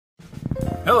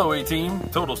Hello A-Team,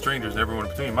 total strangers and everyone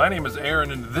in between. My name is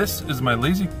Aaron and this is my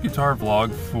lazy guitar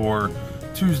vlog for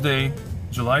Tuesday,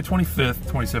 July 25th,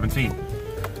 2017.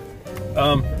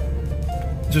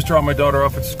 Just dropped my daughter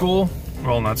off at school.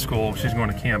 Well, not school, she's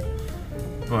going to camp,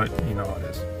 but you know how it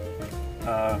is.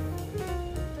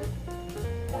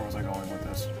 Where was I going with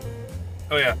this?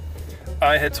 Oh yeah,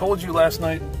 I had told you last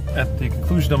night at the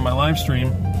conclusion of my live stream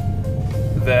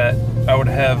that I would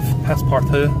have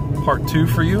Passepartout Part 2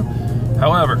 for you.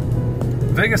 However,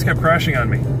 Vegas kept crashing on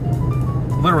me.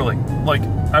 Literally. Like,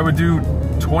 I would do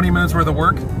 20 minutes worth of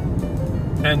work,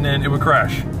 and then it would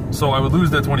crash. So I would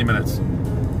lose that 20 minutes.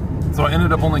 So I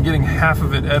ended up only getting half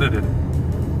of it edited.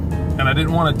 And I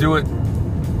didn't want to do it.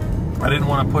 I didn't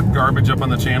want to put garbage up on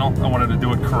the channel. I wanted to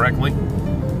do it correctly.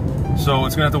 So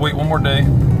it's going to have to wait one more day.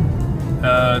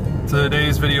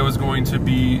 Today's video is going to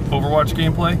be Overwatch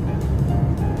gameplay.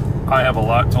 I have a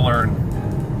lot to learn.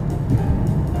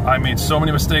 I made so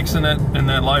many mistakes in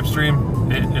that live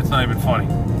stream, it's not even funny.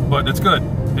 But it's good,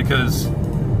 because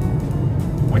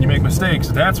when you make mistakes,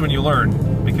 that's when you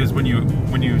learn. Because when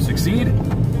you succeed,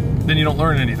 then you don't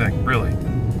learn anything, really.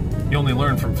 You only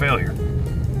learn from failure.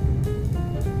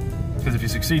 Because if you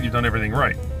succeed, you've done everything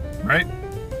right. Right?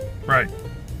 Right.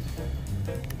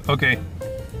 Okay.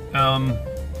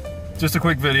 Just a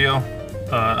quick video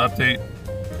update.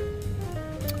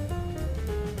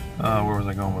 Where was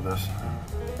I going with this?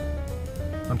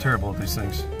 I'm terrible at these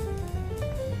things.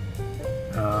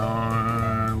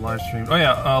 Live stream. Oh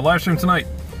yeah, live stream tonight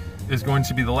is going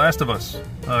to be The Last of Us.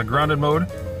 Grounded mode.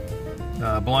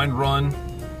 Blind run.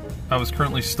 I was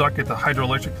currently stuck at the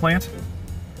hydroelectric plant.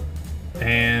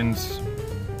 And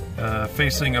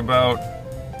facing about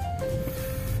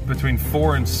between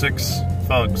 4 and 6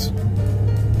 thugs.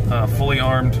 Fully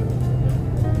armed.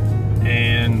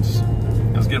 And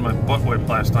I was getting my butt whipped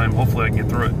last time. Hopefully I can get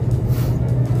through it.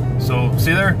 So, see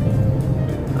you there?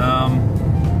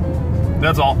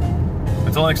 That's all.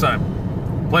 Until next time,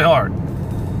 play hard,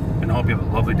 and I hope you have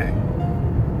a lovely day.